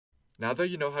Now that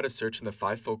you know how to search in the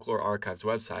Fife Folklore Archives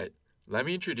website, let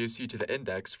me introduce you to the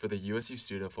index for the USU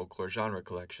Student Folklore Genre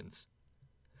Collections.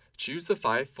 Choose the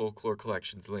Fife Folklore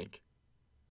Collections link.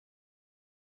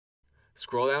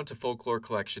 Scroll down to Folklore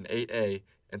Collection 8A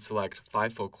and select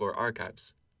Fife Folklore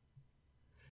Archives.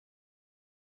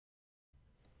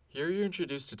 Here you're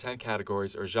introduced to 10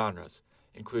 categories or genres,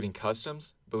 including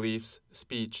customs, beliefs,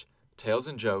 speech, tales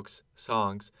and jokes,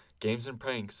 songs, games and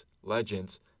pranks,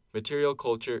 legends, material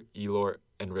culture, e-lore,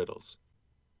 and riddles.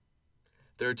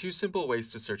 There are two simple ways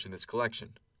to search in this collection.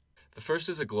 The first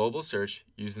is a global search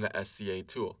using the SCA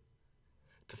tool.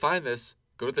 To find this,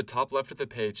 go to the top left of the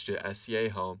page to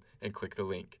SCA Home and click the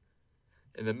link.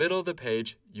 In the middle of the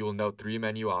page, you will note 3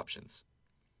 menu options.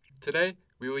 Today,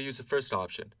 we will use the first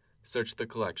option, Search the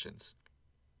Collections.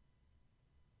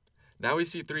 Now we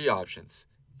see 3 options,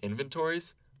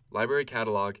 Inventories, Library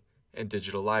Catalog, and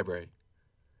Digital Library.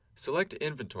 Select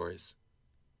Inventories.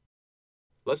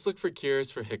 Let's look for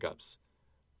keywords for hiccups.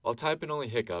 I'll type in only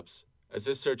hiccups, as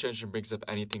this search engine brings up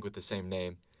anything with the same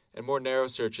name, and more narrow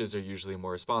searches are usually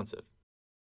more responsive.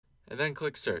 And then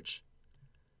click Search.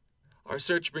 Our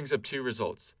search brings up 2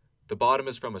 results. The bottom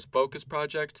is from a focus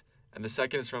project, and the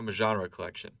second is from a genre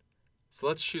collection. So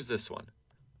let's choose this one.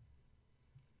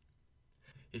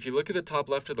 If you look at the top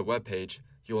left of the web page,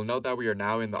 you will note that we are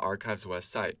now in the Archives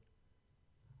West site.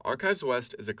 Archives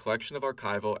West is a collection of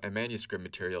archival and manuscript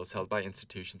materials held by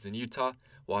institutions in Utah,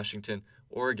 Washington,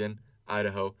 Oregon,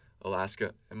 Idaho,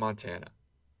 Alaska, and Montana.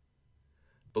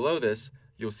 Below this,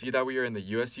 you'll see that we are in the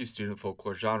USU Student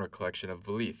Folklore Genre Collection of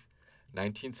Belief,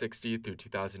 1960 through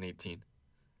 2018.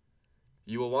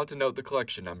 You will want to note the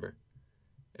collection number.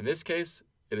 In this case,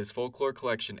 it is Folklore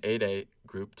Collection 8A,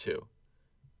 Group 2.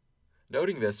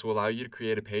 Noting this will allow you to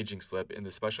create a paging slip in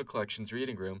the Special Collections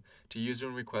Reading Room to use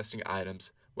when requesting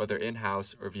items, whether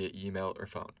in-house or via email or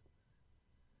phone.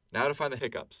 Now to find the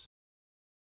hiccups.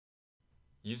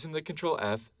 Using the Control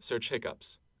F, search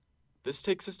hiccups. This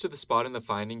takes us to the spot in the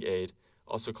finding aid,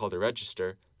 also called a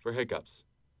register, for hiccups.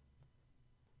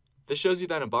 This shows you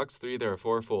that in Box 3 there are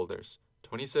 4 folders,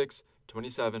 26,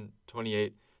 27,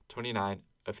 28, 29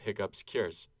 of hiccups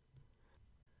cures.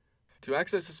 To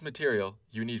access this material,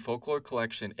 you need Folklore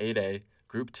Collection 8A,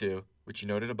 Group 2, which you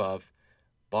noted above,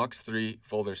 Box 3,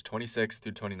 folders 26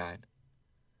 through 29.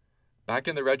 Back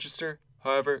in the register,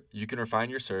 however, you can refine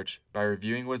your search by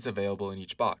reviewing what is available in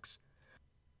each box.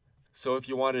 So if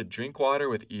you wanted drink water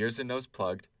with ears and nose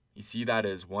plugged, you see that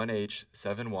is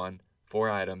 1H71, 4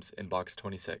 items in Box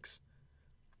 26.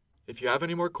 If you have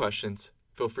any more questions,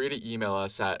 feel free to email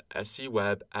us at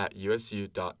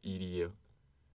scweb@usu.edu.